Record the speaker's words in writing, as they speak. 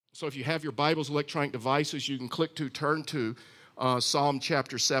So if you have your Bibles, electronic devices, you can turn to Psalm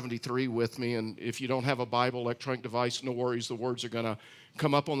chapter 73 with me. And if you don't have a Bible, electronic device, no worries. The words are going to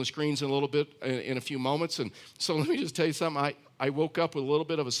come up on the screens in a little bit in a few moments. And so let me just tell you something. I woke up with a little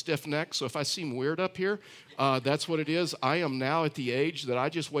bit of a stiff neck, so if I seem weird up here, that's what it is. I am now at the age that I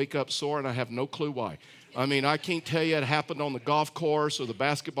just wake up sore and I have no clue why. I mean, I can't tell you it happened on the golf course or the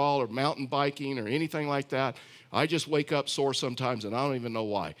basketball or mountain biking or anything like that. I just wake up sore sometimes and I don't even know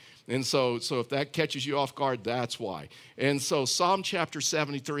why. And so if that catches you off guard, that's why. And so Psalm chapter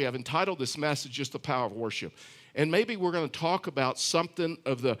 73, I've entitled this message just the power of worship. And maybe we're going to talk about something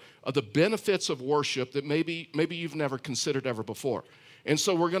of the benefits of worship that maybe you've never considered ever before. And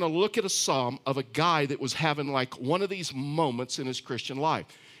so we're going to look at a psalm of a guy that was having like one of these moments in his Christian life.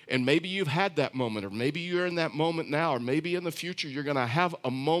 And maybe you've had that moment, or maybe you're in that moment now, or maybe in the future you're going to have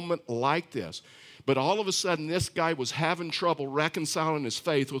a moment like this. But all of a sudden, this guy was having trouble reconciling his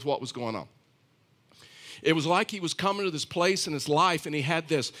faith with what was going on. It was like he was coming to this place in his life, and he had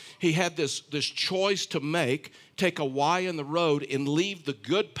this choice to make, take a Y in the road and leave the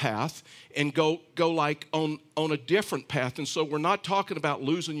good path and go like on a different path. And so we're not talking about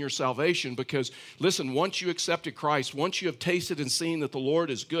losing your salvation, because listen, once you accepted Christ, once you have tasted and seen that the Lord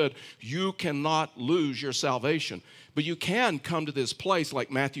is good, you cannot lose your salvation. But you can come to this place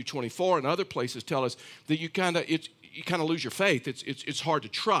like Matthew 24 and other places tell us that you kind of lose your faith. It's hard to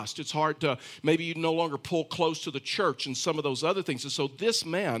trust. It's hard to, maybe you no longer pull close to the church and some of those other things. And so this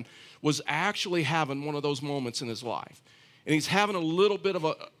man was actually having one of those moments in his life. And he's having a little bit of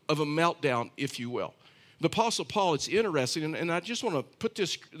a meltdown, if you will. The Apostle Paul, it's interesting, and I just want to put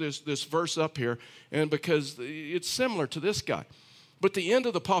this verse up here, and because it's similar to this guy. But the end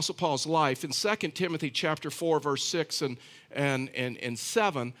of the Apostle Paul's life, in 2 Timothy chapter 4, verse 6 and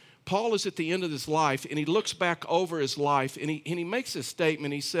 7, Paul is at the end of his life, and he looks back over his life, and he makes this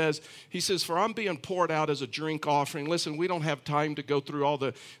statement. He says, for I'm being poured out as a drink offering. Listen, we don't have time to go through all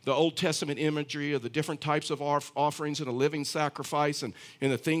the Old Testament imagery of the different types of offerings and a living sacrifice and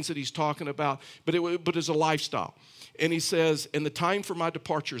the things that he's talking about, but it's a lifestyle. And he says, and the time for my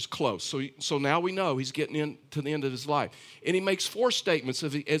departure is close. So now we know he's getting into the end of his life. And he makes four statements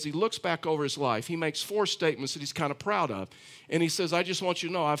as he looks back over his life. He makes four statements that he's kind of proud of. And he says, I just want you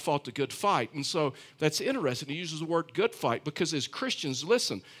to know I fought the good fight. And so that's interesting. He uses the word good fight because as Christians,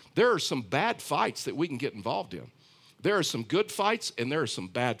 listen, there are some bad fights that we can get involved in. There are some good fights and there are some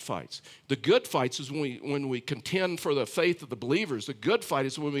bad fights. The good fights is when we contend for the faith of the believers. The good fight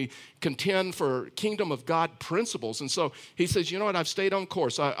is when we contend for kingdom of God principles. And so he says, you know what, I've stayed on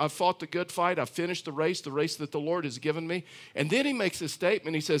course. I've fought the good fight. I've finished the race that the Lord has given me. And then he makes this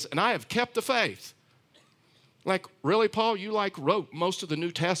statement. He says, and I have kept the faith. Like, really, Paul? You wrote most of the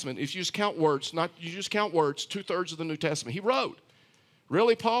New Testament. If you just count words, 2/3 of the New Testament. He wrote.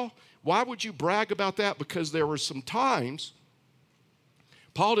 Really, Paul? Why would you brag about that? Because there were some times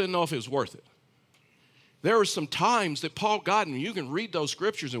Paul didn't know if it was worth it. There were some times that Paul got, and you can read those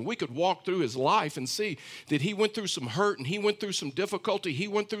scriptures, and we could walk through his life and see that he went through some hurt, and he went through some difficulty, he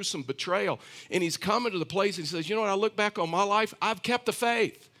went through some betrayal, and he's coming to the place and he says, you know what, I look back on my life, I've kept the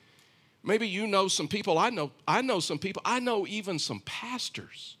faith. Maybe you know some people, I know some people, I know even some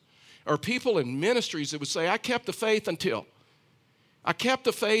pastors or people in ministries that would say, I kept the faith until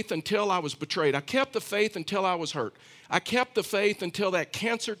I was betrayed. I kept the faith until I was hurt. I kept the faith until that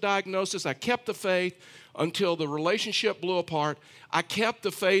cancer diagnosis. I kept the faith until the relationship blew apart. I kept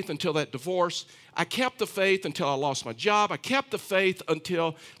the faith until that divorce. I kept the faith until I lost my job. I kept the faith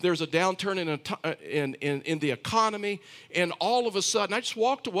until there's a downturn in the economy. And all of a sudden, I just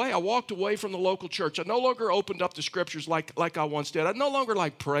walked away. I walked away from the local church. I no longer opened up the scriptures like I once did. I no longer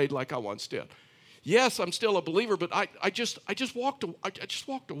prayed like I once did. Yes, I'm still a believer, but I just walked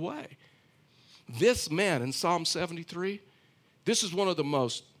away. This man in Psalm 73, this is one of the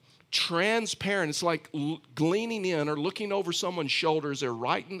most transparent. It's like gleaning in or looking over someone's shoulders. They're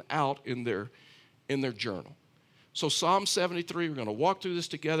writing out in their journal. So Psalm 73, we're going to walk through this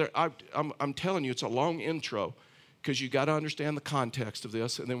together. I'm telling you, it's a long intro because you got to understand the context of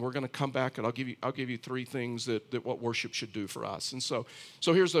this, and then we're going to come back and I'll give you three things that what worship should do for us. And so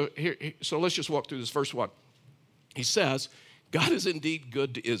let's just walk through this. Verse 1. He says, God is indeed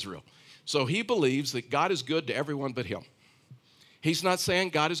good to Israel. So he believes that God is good to everyone but him. He's not saying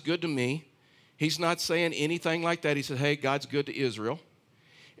God is good to me. He's not saying anything like that. He said, hey, God's good to Israel.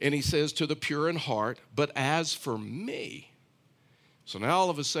 And he says, to the pure in heart, but as for me. So now all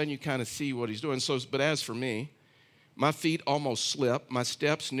of a sudden you kind of see what he's doing. So, but as for me, My feet almost slipped. My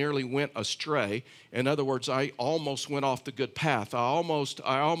steps nearly went astray. In other words, I almost went off the good path. I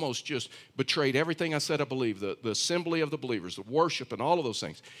almost just betrayed everything I said I believed, the assembly of the believers, the worship, and all of those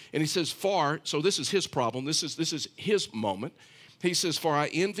things. And he says, so this is his problem. This is his moment. He says, for I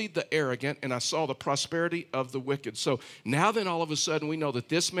envied the arrogant, and I saw the prosperity of the wicked. So now then all of a sudden we know that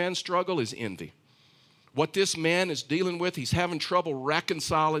this man's struggle is envy. What this man is dealing with, he's having trouble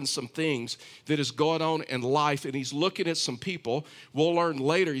reconciling some things that is going on in life, and he's looking at some people. We'll learn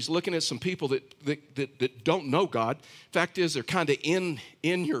later, he's looking at some people that don't know God. Fact is, they're kind of in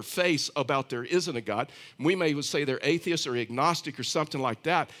your face about there isn't a God. We may even say they're atheist or agnostic or something like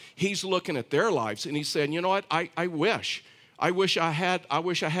that. He's looking at their lives, and he's saying, you know what, I wish I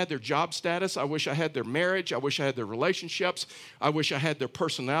had their job status. I wish I had their marriage. I wish I had their relationships. I wish I had their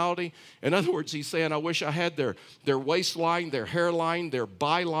personality. In other words, he's saying, I wish I had their waistline, their hairline, their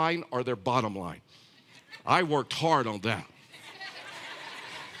byline, or their bottom line. I worked hard on that.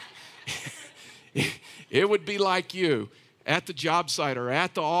 It would be like you at the job site or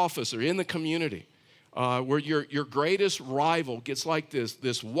at the office or in the community. Where your greatest rival gets like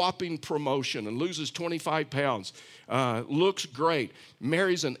this whopping promotion and loses 25 pounds, looks great,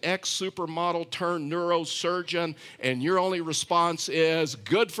 marries an ex-supermodel turned neurosurgeon, and your only response is,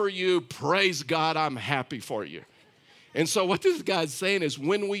 good for you, praise God, I'm happy for you. And so what this guy's saying is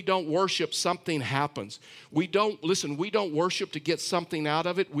when we don't worship, something happens. We don't worship to get something out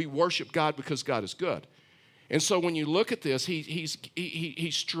of it. We worship God because God is good. And so when you look at this, he's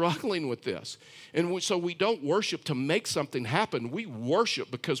struggling with this. And so we don't worship to make something happen. We worship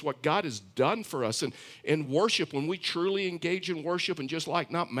because what God has done for us. And worship, when we truly engage in worship and just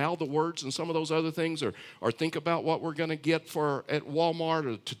like not mouth the words and some of those other things or think about what we're going to get at Walmart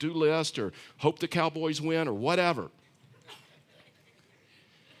or to-do list or hope the Cowboys win or whatever.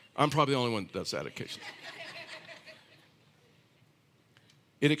 I'm probably the only one that does that occasionally.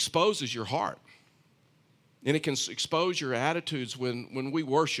 It exposes your heart. And it can expose your attitudes when we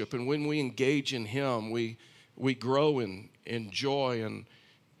worship and when we engage in Him. We grow in joy, and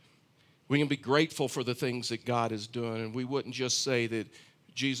we can be grateful for the things that God is doing. And we wouldn't just say that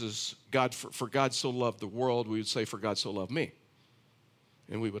for God so loved the world, we would say, for God so loved me.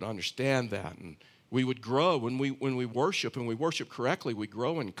 And we would understand that. And we would grow when we worship, and we worship correctly, we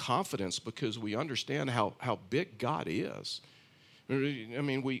grow in confidence because we understand how big God is. I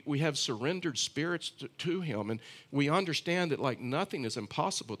mean, we have surrendered spirits to Him, and we understand that like nothing is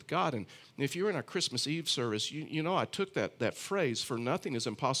impossible with God. And if you're in our Christmas Eve service, you know I took that phrase, for nothing is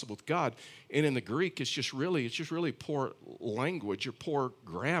impossible with God, and in the Greek it's just really poor language or poor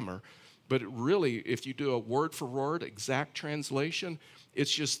grammar. But really, if you do a word for word exact translation,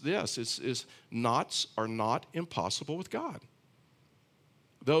 it's just this: it's knots are not impossible with God.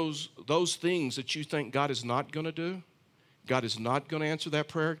 Those things that you think God is not going to do. God is not going to answer that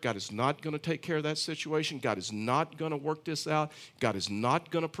prayer. God is not going to take care of that situation. God is not going to work this out. God is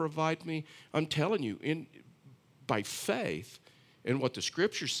not going to provide me. I'm telling you, by faith in what the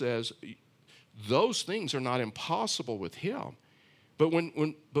Scripture says, those things are not impossible with Him. But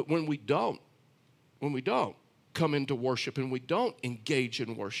when we don't come into worship and we don't engage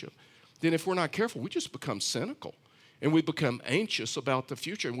in worship, then if we're not careful, we just become cynical. And we become anxious about the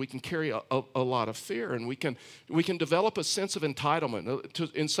future, and we can carry a lot of fear, and we can develop a sense of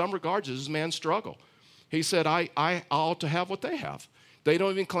entitlement. In some regards, this is man's struggle. He said, I ought to have what they have. They don't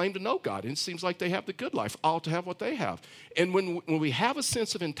even claim to know God. It seems like they have the good life. I ought to have what they have. And when we have a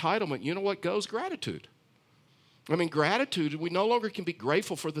sense of entitlement, you know what goes? Gratitude. I mean, gratitude, we no longer can be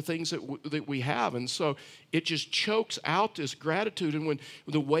grateful for the things that we have. And so it just chokes out this gratitude. And when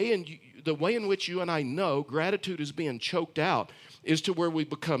the way in which you and I know gratitude is being choked out is to where we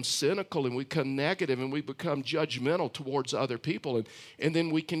become cynical and we become negative and we become judgmental towards other people. And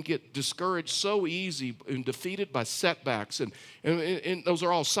then we can get discouraged so easy and defeated by setbacks. And those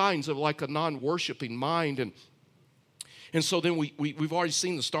are all signs of like a non-worshiping mind. And so then we've already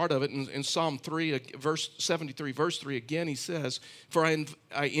seen the start of it in Psalm 3, verse 73, verse 3. Again, he says, for I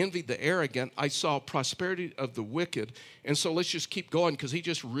envied the arrogant. I saw prosperity of the wicked. And so let's just keep going because he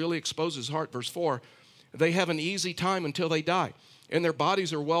just really exposes his heart. Verse 4, they have an easy time until they die, and their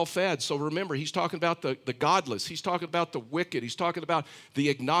bodies are well fed. So remember, he's talking about the godless. He's talking about the wicked. He's talking about the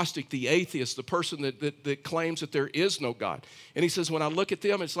agnostic, the atheist, the person that claims that there is no God. And he says, when I look at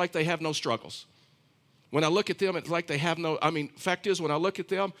them, it's like they have no struggles. When I look at them, it's like they have no, fact is, when I look at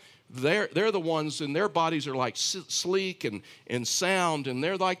them, they're the ones, and their bodies are like sleek and sound, and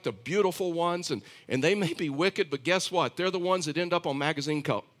they're like the beautiful ones, and they may be wicked, but guess what? They're the ones that end up on magazine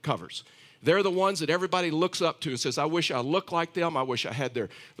covers. They're the ones that everybody looks up to and says, I wish I looked like them. I wish I had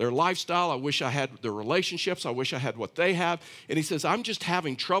their lifestyle. I wish I had their relationships. I wish I had what they have. And he says, I'm just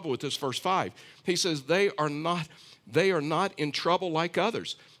having trouble with this, verse 5. He says, they are not in trouble like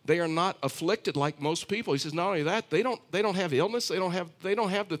others. They are not afflicted like most people. He says, not only that, they don't have illness. They don't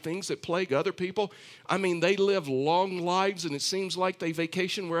have the things that plague other people. I mean, they live long lives, and it seems like they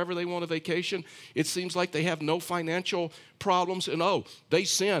vacation wherever they want to vacation. It seems like they have no financial problems, and they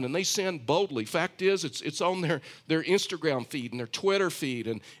sin, and they sin boldly. Fact is, it's on their Instagram feed and their Twitter feed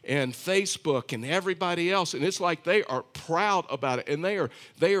and Facebook and everybody else, and it's like they are proud about it, and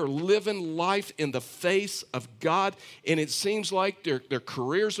they are living life in the face of God, and it seems like their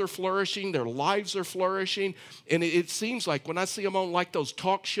careers are flourishing, their lives are flourishing, and it seems like when I see them on like those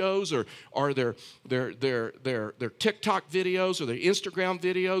talk shows or their TikTok videos or their Instagram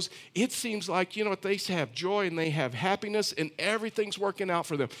videos, it seems like, they have joy and they have happiness and everything's working out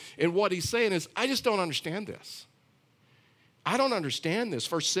for them. And what he's saying is, I just don't understand this. I don't understand this.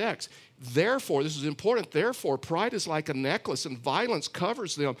 Verse 6, therefore, this is important, therefore, pride is like a necklace and violence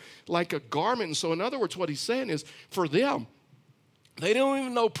covers them like a garment. And so in other words, what he's saying is, for them, they don't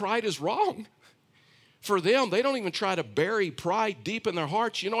even know pride is wrong. For them, they don't even try to bury pride deep in their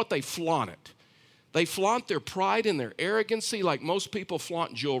hearts. You know what? They flaunt it. They flaunt their pride and their arrogancy like most people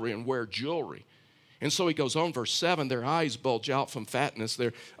flaunt jewelry and wear jewelry. And so he goes on, verse 7, their eyes bulge out from fatness.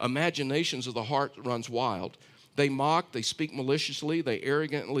 Their imaginations of the heart runs wild. They mock, they speak maliciously, they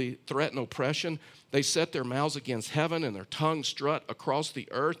arrogantly threaten oppression. They set their mouths against heaven and their tongues strut across the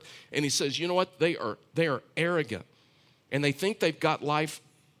earth. And he says, you know what? They are arrogant. And they think they've got life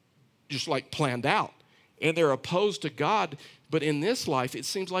just like planned out. And they're opposed to God. But in this life, it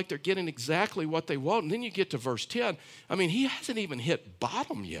seems like they're getting exactly what they want. And then you get to verse 10. I mean, he hasn't even hit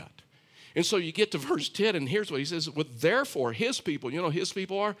bottom yet. And so you get to verse 10, and here's what he says. With therefore, his people, you know who his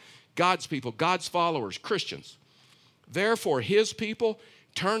people are? God's people, God's followers, Christians. Therefore, his people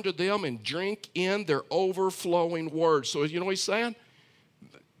turn to them and drink in their overflowing words. So you know what he's saying?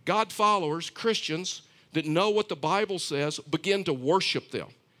 God followers, Christians that know what the Bible says, begin to worship them.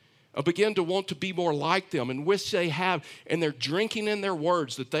 Begin to want to be more like them and wish they have, and they're drinking in their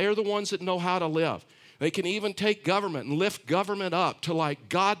words that they are the ones that know how to live. They can even take government and lift government up to like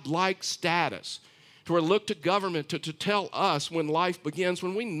God-like status, to where look to government to tell us when life begins,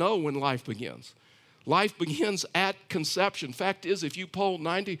 when we know when life begins. Life begins at conception. Fact is, if you poll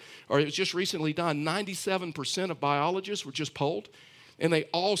it was just recently done, 97% of biologists were just polled, and they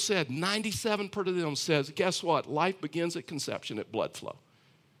all said, 97% of them says, guess what? Life begins at conception, at blood flow.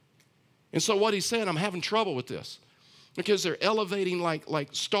 And so what he's saying, I'm having trouble with this. Because they're elevating like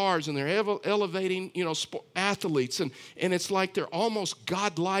stars, and they're elevating, athletes. And it's like they're almost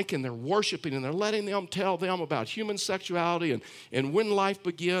God-like, and they're worshiping, and they're letting them tell them about human sexuality and when life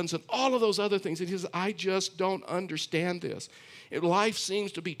begins and all of those other things. And he says, I just don't understand this. Life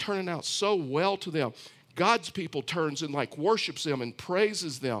seems to be turning out so well to them. God's people turns and like worships them and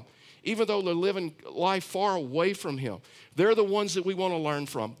praises them, even though they're living life far away from him. They're the ones that we want to learn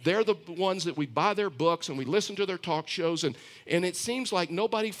from. They're the ones that we buy their books and we listen to their talk shows, and it seems like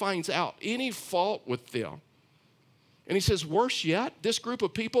nobody finds out any fault with them. And he says, worse yet, this group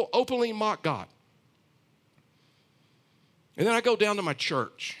of people openly mock God. And then I go down to my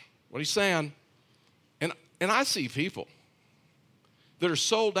church, what he's saying, and I see people that are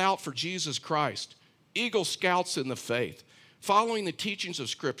sold out for Jesus Christ, Eagle Scouts in the faith, following the teachings of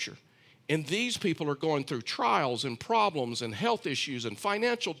Scripture. And these people are going through trials and problems and health issues and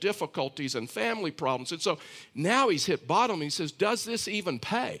financial difficulties and family problems. And so now he's hit bottom. He says, does this even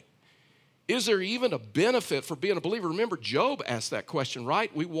pay? Is there even a benefit for being a believer? Remember, Job asked that question,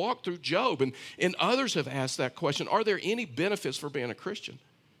 right? We walked through Job, and others have asked that question. Are there any benefits for being a Christian?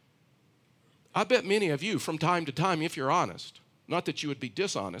 I bet many of you from time to time, if you're honest, not that you would be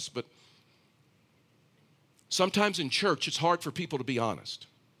dishonest, but sometimes in church it's hard for people to be honest.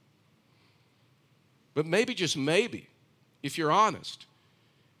 But maybe, just maybe, if you're honest,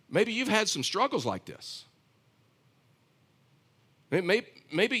 maybe you've had some struggles like this. Maybe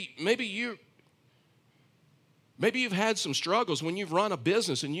you've had some struggles when you've run a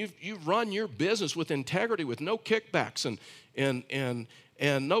business, and you've run your business with integrity, with no kickbacks and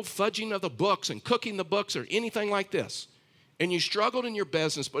no fudging of the books and cooking the books or anything like this. And you struggled in your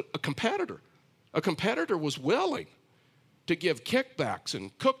business, but a competitor was willing to give kickbacks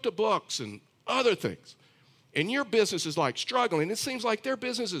and cook the books and other things. And your business is like struggling. It seems like their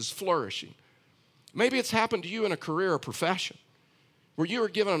business is flourishing. Maybe it's happened to you in a career or profession where you were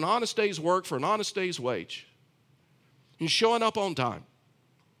given an honest day's work for an honest day's wage. And showing up on time,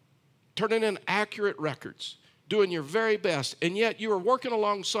 turning in accurate records, doing your very best, and yet you were working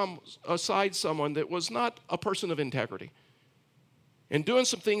alongside someone that was not a person of integrity and doing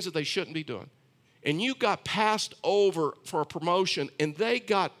some things that they shouldn't be doing. And you got passed over for a promotion, and they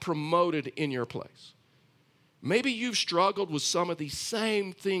got promoted in your place. Maybe you've struggled with some of these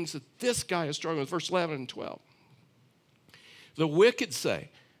same things that this guy is struggling with. Verse 11 and 12. The wicked say,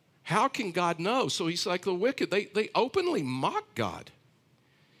 how can God know? So he's like the wicked. They openly mock God.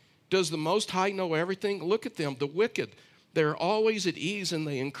 Does the Most High know everything? Look at them, the wicked. They're always at ease, and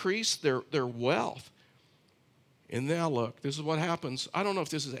they increase their wealth. And now look, this is what happens. I don't know if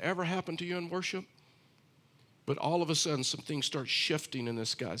this has ever happened to you in worship, but all of a sudden some things start shifting in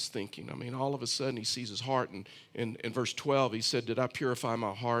this guy's thinking. I mean, all of a sudden he sees his heart. And in verse 12, he said, did I purify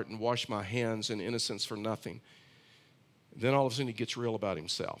my heart and wash my hands in innocence for nothing? Then all of a sudden he gets real about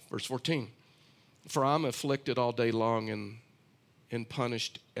himself. Verse 14, for I'm afflicted all day long and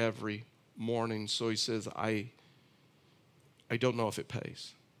punished every morning. So he says, I don't know if it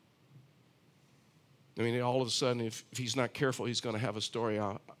pays. I mean, all of a sudden, if he's not careful, he's going to have a story.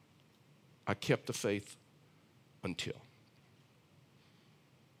 I kept the faith until.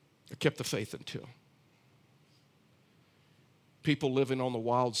 I kept the faith until. People living on the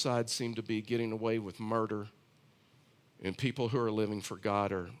wild side seem to be getting away with murder, and people who are living for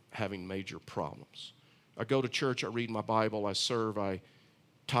God are having major problems. I go to church, I read my Bible, I serve, I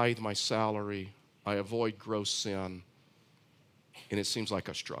tithe my salary, I avoid gross sin, and it seems like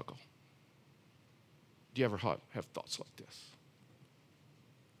I struggle. Do you ever have thoughts like this?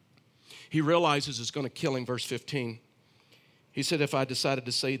 He realizes it's going to kill him, verse 15. He said, if I decided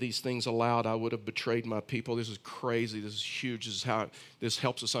to say these things aloud, I would have betrayed my people. This is crazy. This is huge. This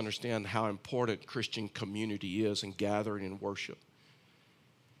helps us understand how important Christian community is in gathering and worship.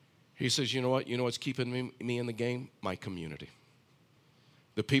 He says, you know what? You know what's keeping me in the game? My community.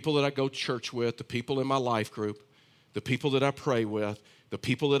 The people that I go to church with, the people in my life group, the people that I pray with, the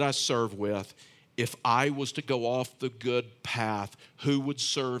people that I serve with. If I was to go off the good path, who would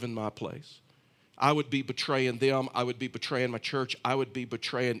serve in my place? I would be betraying them. I would be betraying my church. I would be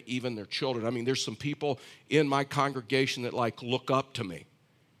betraying even their children. I mean, there's some people in my congregation that look up to me.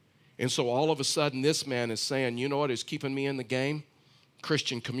 And so all of a sudden this man is saying, you know what is keeping me in the game?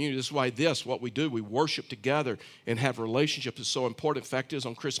 Christian community. This is why what we do, we worship together and have relationships is so important. Fact is,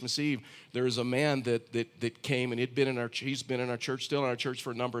 on Christmas Eve, there is a man that came, and he's been in our church, still in our church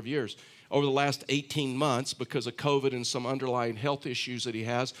for a number of years. Over the last 18 months, because of COVID and some underlying health issues that he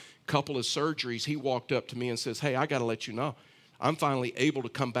has, a couple of surgeries, he walked up to me and says, hey, I got to let you know, I'm finally able to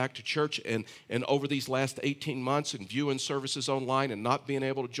come back to church, and over these last 18 months and viewing services online and not being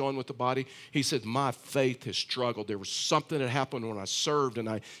able to join with the body, he said, my faith has struggled. There was something that happened when I served and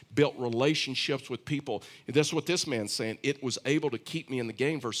I built relationships with people. And that's what this man's saying. It was able to keep me in the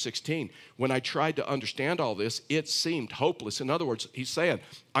game, verse 16. When I tried to understand all this, it seemed hopeless. In other words, he's saying,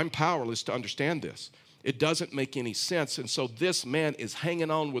 I'm powerless to understand this. It doesn't make any sense. And so this man is hanging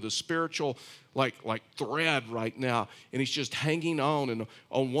on with a spiritual like thread right now, and he's just hanging on. And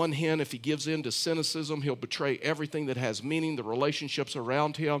on one hand, if he gives in to cynicism, he'll betray everything that has meaning, the relationships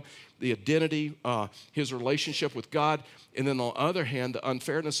around him, the identity, his relationship with God. And then on the other hand, the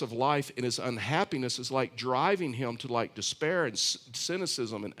unfairness of life and his unhappiness is like driving him to despair and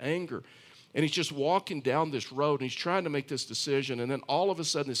cynicism and anger. And he's just walking down this road, and he's trying to make this decision. And then all of a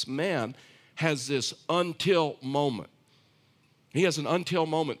sudden, this man has this until moment. He has an until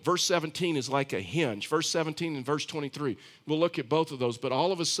moment. Verse 17 is like a hinge. Verse 17 and verse 23. We'll look at both of those. But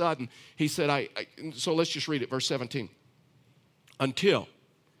all of a sudden, he said, so let's just read it. Verse 17. Until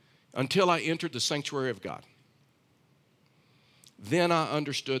I entered the sanctuary of God. Then I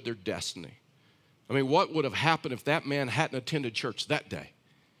understood their destiny. I mean, what would have happened if that man hadn't attended church that day?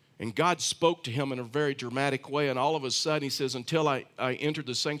 And God spoke to him in a very dramatic way. And all of a sudden, he says, until I entered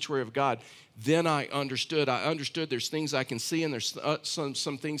the sanctuary of God, then I understood. I understood there's things I can see, and there's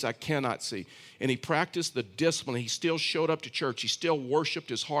some things I cannot see. And he practiced the discipline. He still showed up to church. He still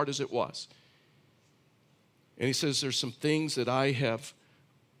worshiped as hard as it was. And he says, there's some things that I have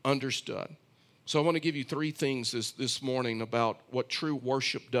understood. So I want to give you three things this morning about what true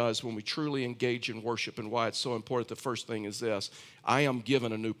worship does when we truly engage in worship and why it's so important. The first thing is this: I am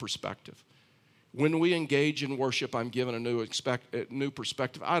given a new perspective. When we engage in worship, I'm given a new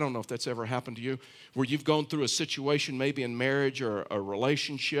perspective. I don't know if that's ever happened to you, where you've gone through a situation, maybe in marriage or a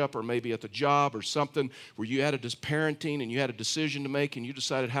relationship or maybe at the job or something, where you had parenting and you had a decision to make and you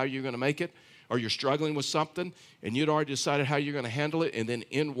decided how you're going to make it. Or you're struggling with something and you'd already decided how you're going to handle it, and then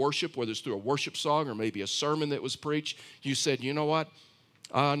in worship, whether it's through a worship song or maybe a sermon that was preached, you said, you know what?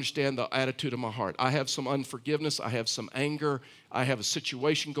 I understand the attitude of my heart. I have some unforgiveness. I have some anger. I have a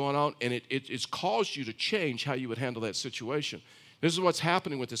situation going on, and it's caused you to change how you would handle that situation. This is what's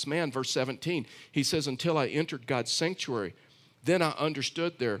happening with this man, verse 17. He says, until I entered God's sanctuary, then I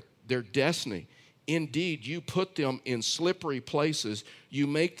understood their destiny. Indeed, you put them in slippery places. You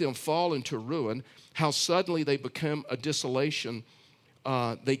make them fall into ruin. How suddenly they become a desolation.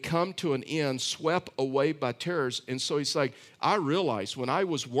 They come to an end, swept away by terrors. And so he's like, I realized when I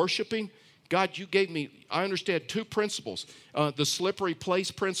was worshiping, God, you gave me, I understand two principles, the slippery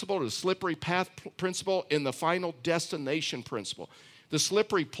place principle, the slippery path principle, and the final destination principle. The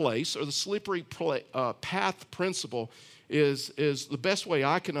slippery place or the slippery path principle is the best way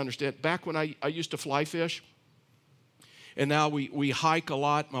I can understand. Back when I used to fly fish, and now we hike a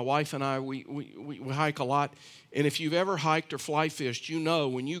lot. My wife and I, we hike a lot. And if you've ever hiked or fly fished, you know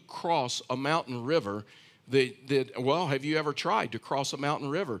when you cross a mountain river, have you ever tried to cross a mountain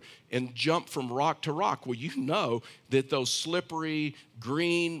river and jump from rock to rock? Well, you know that those slippery,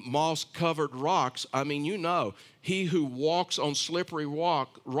 green, moss-covered rocks, he who walks on slippery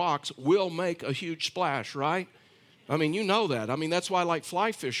rocks will make a huge splash, right? You know that. That's why, like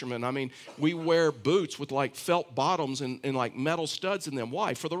fly fishermen, we wear boots with like felt bottoms and like metal studs in them.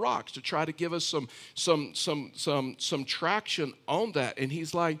 Why? For the rocks, to try to give us some traction on that. And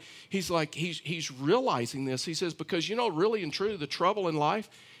he's realizing this. He says, because really and truly, the trouble in life,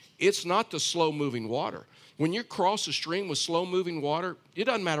 it's not the slow-moving water. When you cross a stream with slow-moving water, it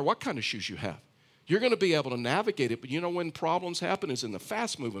doesn't matter what kind of shoes you have. You're going to be able to navigate it, but when problems happen is in the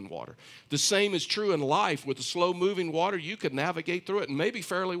fast-moving water. The same is true in life. With the slow-moving water, you could navigate through it and maybe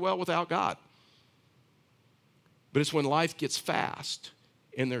fairly well without God. But it's when life gets fast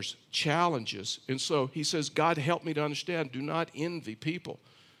and there's challenges. And so he says, God, help me to understand. Do not envy people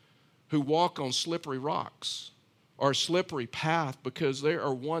who walk on slippery rocks or a slippery path, because they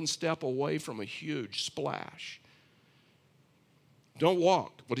are one step away from a huge splash. Don't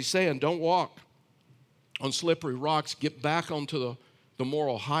walk. What he's saying, don't walk on slippery rocks. Get back onto the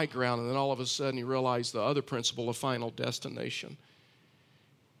moral high ground. And then all of a sudden you realize the other principle of final destination.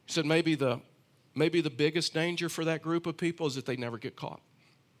 He said maybe the biggest danger for that group of people is that they never get caught.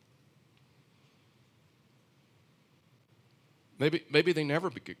 Maybe they never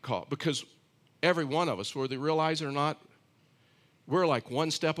get caught, because every one of us, whether they realize it or not, we're like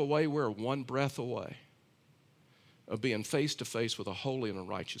one step away, we're one breath away of being face to face with a holy and a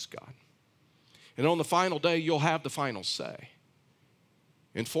righteous God. And on the final day, you'll have the final say.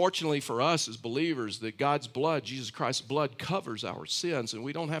 And fortunately for us as believers, that God's blood, Jesus Christ's blood, covers our sins, and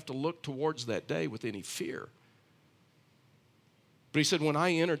we don't have to look towards that day with any fear. But he said, when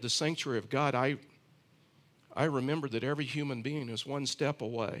I entered the sanctuary of God, I remembered that every human being is one step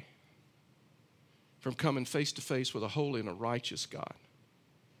away from coming face to face with a holy and a righteous God.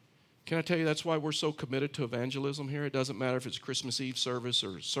 Can I tell you, that's why we're so committed to evangelism here? It doesn't matter if it's Christmas Eve service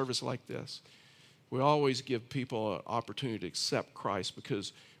or service like this. We always give people an opportunity to accept Christ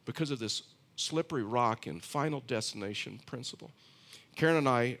because of this slippery rock and final destination principle. Karen and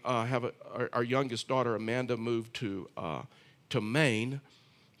I have our youngest daughter, Amanda, moved to Maine,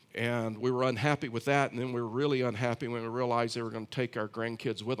 and we were unhappy with that, and then we were really unhappy when we realized they were going to take our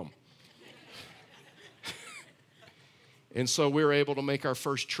grandkids with them. And so we were able to make our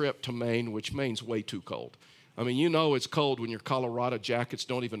first trip to Maine, which Maine's way too cold. It's cold when your Colorado jackets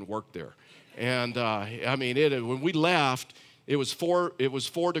don't even work there. And when we left, it was 4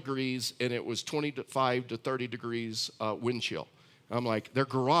 degrees, and it was 25 to 30 degrees wind chill. I'm like, their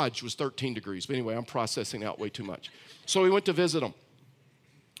garage was 13 degrees. But anyway, I'm processing out way too much. So we went to visit them.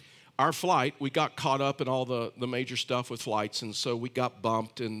 Our flight, we got caught up in all the major stuff with flights, and so we got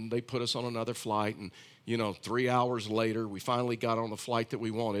bumped, and they put us on another flight, and 3 hours later, we finally got on the flight that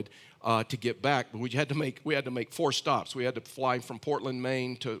we wanted to get back. But we had to make 4 stops. We had to fly from Portland,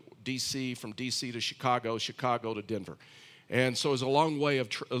 Maine to D.C., from D.C. to Chicago to Denver. And so it was a long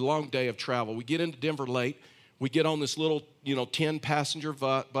day of travel. We get into Denver late. We get on this little 10-passenger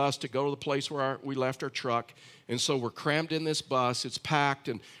bus to go to the place where we left our truck. And so we're crammed in this bus. It's packed,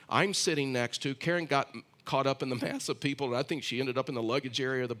 and I'm sitting next to Karen. Got caught up in the mass of people, and I think she ended up in the luggage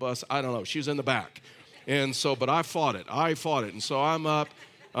area of the bus. I don't know. She was in the back. And so, but I fought it. And so I'm up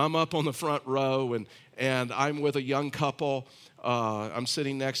on the front row, and I'm with a young couple. I'm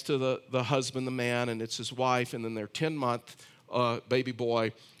sitting next to the husband, the man, and it's his wife, and then their 10-month baby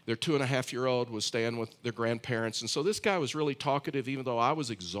boy. Their 2.5-year-old was staying with their grandparents. And so this guy was really talkative, even though I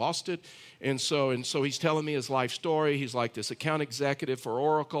was exhausted. And so he's telling me his life story. He's like this account executive for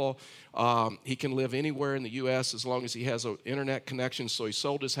Oracle. He can live anywhere in the U.S. as long as he has an internet connection. So he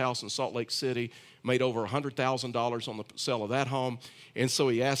sold his house in Salt Lake City, made over $100,000 on the sale of that home. And so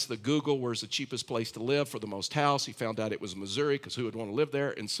he asked the Google, where's the cheapest place to live for the most house? He found out it was Missouri, because who would want to live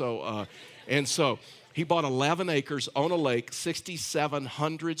there? And so he bought 11 acres on a lake,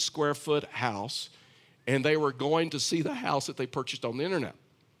 6,700 square foot house, and they were going to see the house that they purchased on the internet.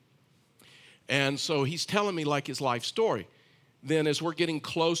 And so he's telling me like his life story. Then as we're getting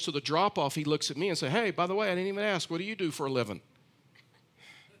close to the drop-off, he looks at me and says, hey, by the way, I didn't even ask, what do you do for a living?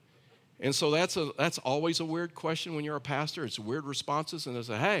 And so that's always a weird question when you're a pastor. It's weird responses. And I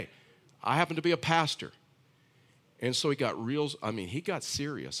say, hey, I happen to be a pastor. And so he got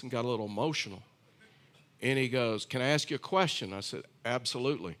serious and got a little emotional. And he goes, can I ask you a question? I said,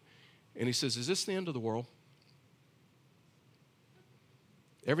 absolutely. And he says, is this the end of the world?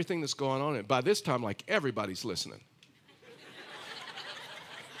 Everything that's going on. And by this time, like, everybody's listening.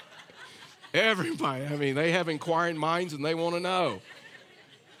 Everybody. I mean, they have inquiring minds and they want to know.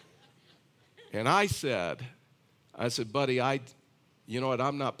 And I said, buddy, you know what?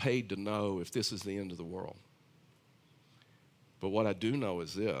 I'm not paid to know if this is the end of the world. But what I do know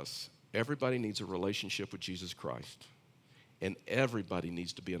is this. Everybody needs a relationship with Jesus Christ. And everybody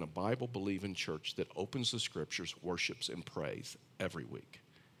needs to be in a Bible-believing church that opens the scriptures, worships, and prays every week,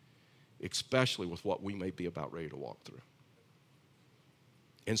 especially with what we may be about ready to walk through.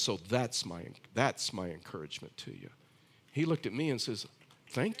 And so that's my encouragement to you. He looked at me and says,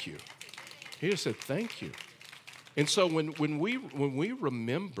 thank you. He just said, thank you. And so when we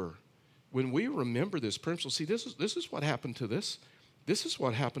remember this principle, see, this is what happened to this. This is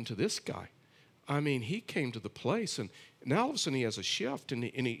what happened to this guy. I mean, he came to the place, and now all of a sudden he has a shift, and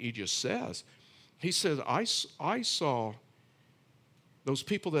he just says, he says, I saw those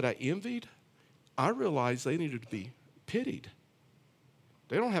people that I envied, I realized they needed to be pitied.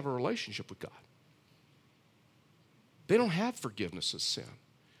 They don't have a relationship with God. They don't have forgiveness of sin.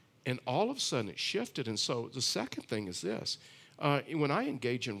 And all of a sudden it shifted. And so the second thing is this. When I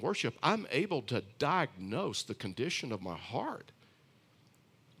engage in worship, I'm able to diagnose the condition of my heart.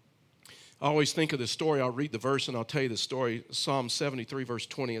 I always think of this story. I'll read the verse and I'll tell you the story. Psalm 73, verse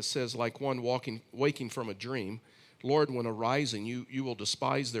 20, it says, like one waking from a dream, Lord, when arising, you will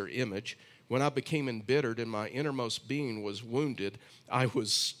despise their image. When I became embittered and my innermost being was wounded, I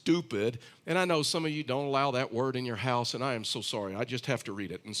was stupid. And I know some of you don't allow that word in your house, and I am so sorry. I just have to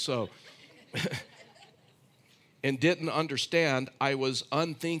read it. And so, and didn't understand, I was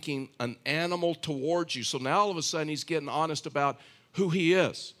unthinking, an animal towards you. So now all of a sudden he's getting honest about who he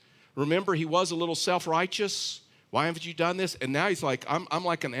is. Remember, he was a little self-righteous. Why haven't you done this? And now he's like, I'm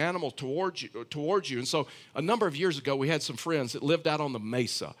like an animal towards you. And so a number of years ago, we had some friends that lived out on the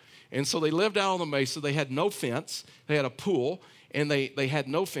mesa. And so they lived out on the mesa. They had no fence. They had a pool, and they had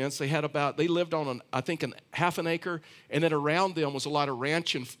no fence. They lived on, I think, half an acre, and then around them was a lot of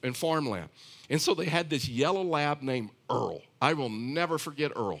ranch and farmland. And so they had this yellow lab named Earl. I will never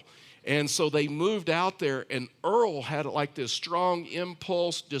forget Earl. And so they moved out there, and Earl had like this strong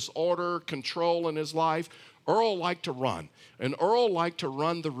impulse, disorder, control in his life. Earl liked to run, and Earl liked to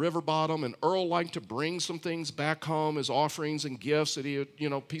run the river bottom, and Earl liked to bring some things back home as offerings and gifts that he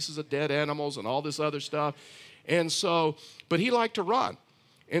had, pieces of dead animals and all this other stuff. And so, but he liked to run.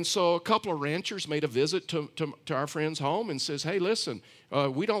 And so a couple of ranchers made a visit to our friend's home and says, hey, listen,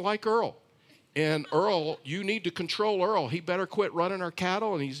 we don't like Earl. And Earl, you need to control Earl. He better quit running our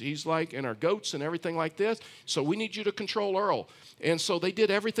cattle, and he's like, and our goats and everything like this. So we need you to control Earl. And so they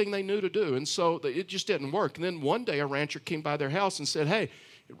did everything they knew to do. And so it just didn't work. And then one day a rancher came by their house and said, hey,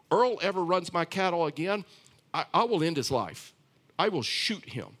 if Earl ever runs my cattle again, I will end his life. I will shoot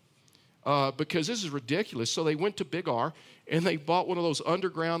him because this is ridiculous. So they went to Big R, and they bought one of those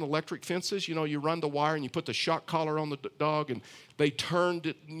underground electric fences. You run the wire and you put the shock collar on the dog, and they turned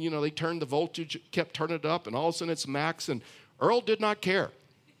it, they turned the voltage, kept turning it up, and all of a sudden it's max, and Earl did not care.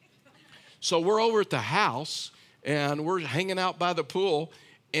 So we're over at the house, and we're hanging out by the pool,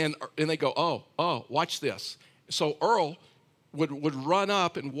 and they go, oh, watch this. So Earl would run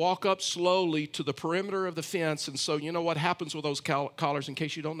up and walk up slowly to the perimeter of the fence, and so you know what happens with those collars, in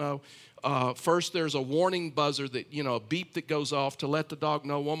case you don't know. First, there's a warning buzzer that, a beep that goes off to let the dog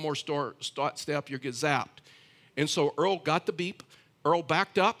know one more step, you get zapped. And so Earl got the beep. Earl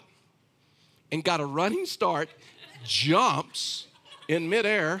backed up and got a running start, jumps in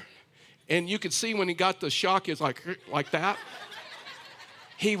midair, and you could see when he got the shock, it's like that.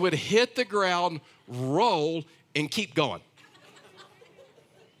 He would hit the ground, roll, and keep going.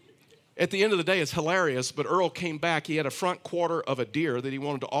 At the end of the day, it's hilarious, but Earl came back. He had a front quarter of a deer that he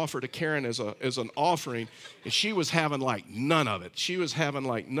wanted to offer to Karen as an offering, and she was having like none of it. She was having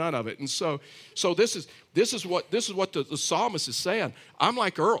like none of it. And so this is what the psalmist is saying. I'm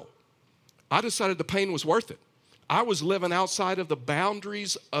like Earl. I decided the pain was worth it. I was living outside of the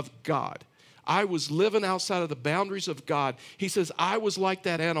boundaries of God. I was living outside of the boundaries of God. He says, I was like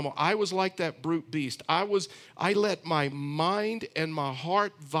that animal. I was like that brute beast. I let my mind and my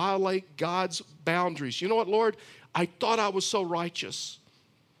heart violate God's boundaries. You know what, Lord? I thought I was so righteous.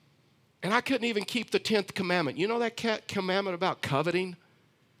 And I couldn't even keep the 10th commandment. You know that commandment about coveting?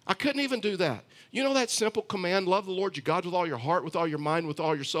 I couldn't even do that. You know that simple command, love the Lord your God with all your heart, with all your mind, with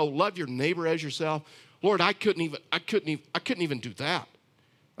all your soul. Love your neighbor as yourself. Lord, I couldn't even do that.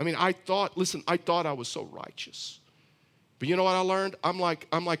 I mean, I thought I was so righteous. But you know what I learned? I'm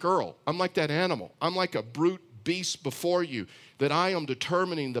like Earl. I'm like that animal. I'm like a brute beast before you, that I am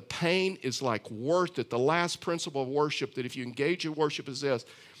determining the pain is like worth it. The last principle of worship, that if you engage in worship, is this: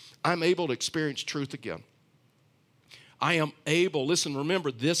 I'm able to experience truth again. I am able, listen,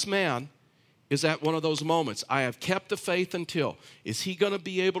 remember, this man is at one of those moments. I have kept the faith until. Is he going to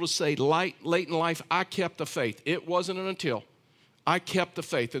be able to say late in life, I kept the faith? It wasn't an until. I kept the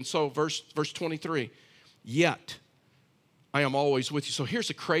faith. And so verse 23, yet I am always with you. So here's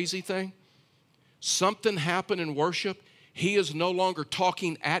the crazy thing. Something happened in worship. He is no longer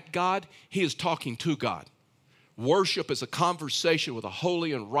talking at God. He is talking to God. Worship is a conversation with a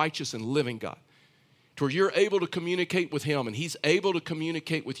holy and righteous and living God, to where you're able to communicate with him and he's able to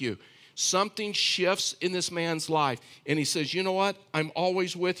communicate with you. Something shifts in this man's life, and he says, you know what? I'm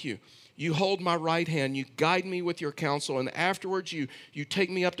always with you. You hold my right hand. You guide me with your counsel, and afterwards you take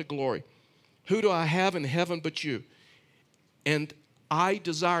me up to glory. Who do I have in heaven but you? And I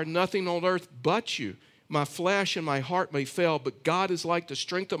desire nothing on earth but you. My flesh and my heart may fail, but God is like the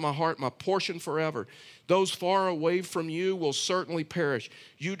strength of my heart, my portion forever. Those far away from you will certainly perish.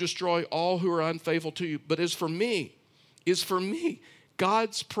 You destroy all who are unfaithful to you. But as for me,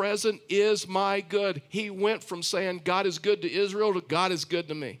 God's present is my good. He went from saying God is good to Israel to God is good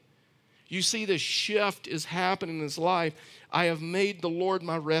to me. You see, this shift is happening in his life. I have made the Lord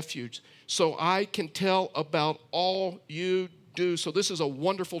my refuge, so I can tell about all you do. So this is a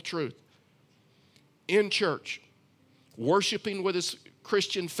wonderful truth. In church, worshiping with his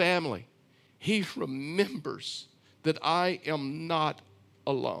Christian family, he remembers that I am not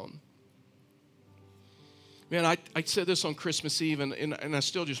alone. Man, I said this on Christmas Eve, and I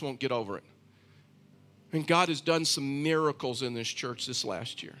still just won't get over it. And God has done some miracles in this church this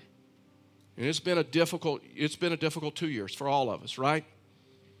last year. And it's been a difficult 2 years for all of us, right?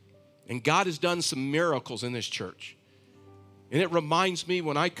 And God has done some miracles in this church. And it reminds me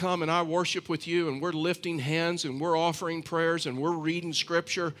when I come and I worship with you and we're lifting hands and we're offering prayers and we're reading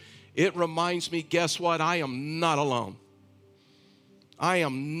scripture, it reminds me, guess what? I am not alone. I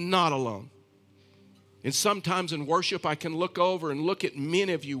am not alone. And sometimes in worship, I can look over and look at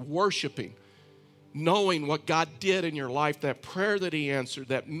many of you worshiping, knowing what God did in your life, that prayer that he answered,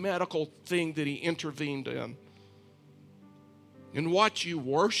 that medical thing that he intervened in, and watch you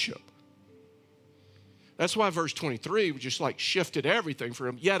worship. That's why verse 23 just like shifted everything for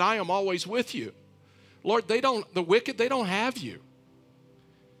him. Yet I am always with you. Lord, the wicked, they don't have you.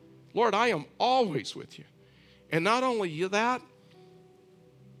 Lord, I am always with you. And not only that,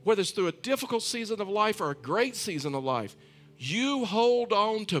 whether it's through a difficult season of life or a great season of life, you hold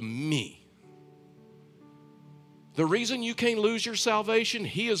on to me. The reason you can't lose your salvation,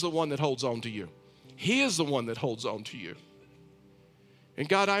 he is the one that holds on to you. He is the one that holds on to you. And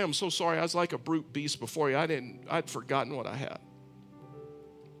God, I am so sorry. I was like a brute beast before you. I'd forgotten what I had.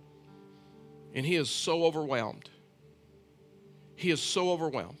 And he is so overwhelmed. He is so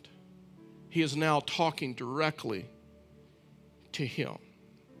overwhelmed. He is now talking directly to him.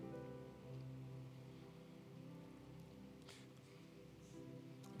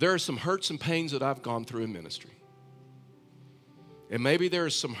 There are some hurts and pains that I've gone through in ministry. And maybe there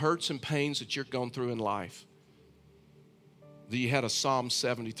are some hurts and pains that you're going through in life, that you had a Psalm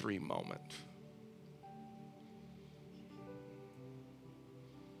 73 moment.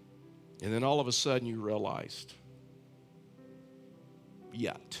 And then all of a sudden you realized,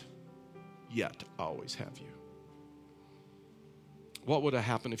 yet I always have you. What would have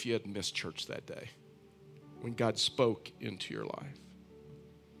happened if you had missed church that day when God spoke into your life?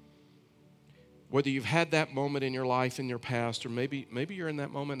 Whether you've had that moment in your life in your past, or maybe you're in that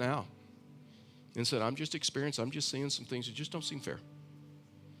moment now and said, I'm just seeing some things that just don't seem fair.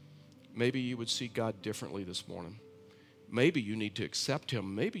 Maybe you would see God differently this morning. Maybe you need to accept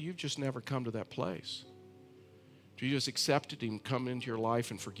him. Maybe you've just never come to that place Jesus accepted him, come into your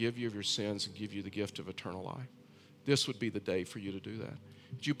life and forgive you of your sins and give you the gift of eternal life. This would be the day for you to do that.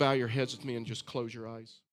 Would you bow your heads with me and just close your eyes?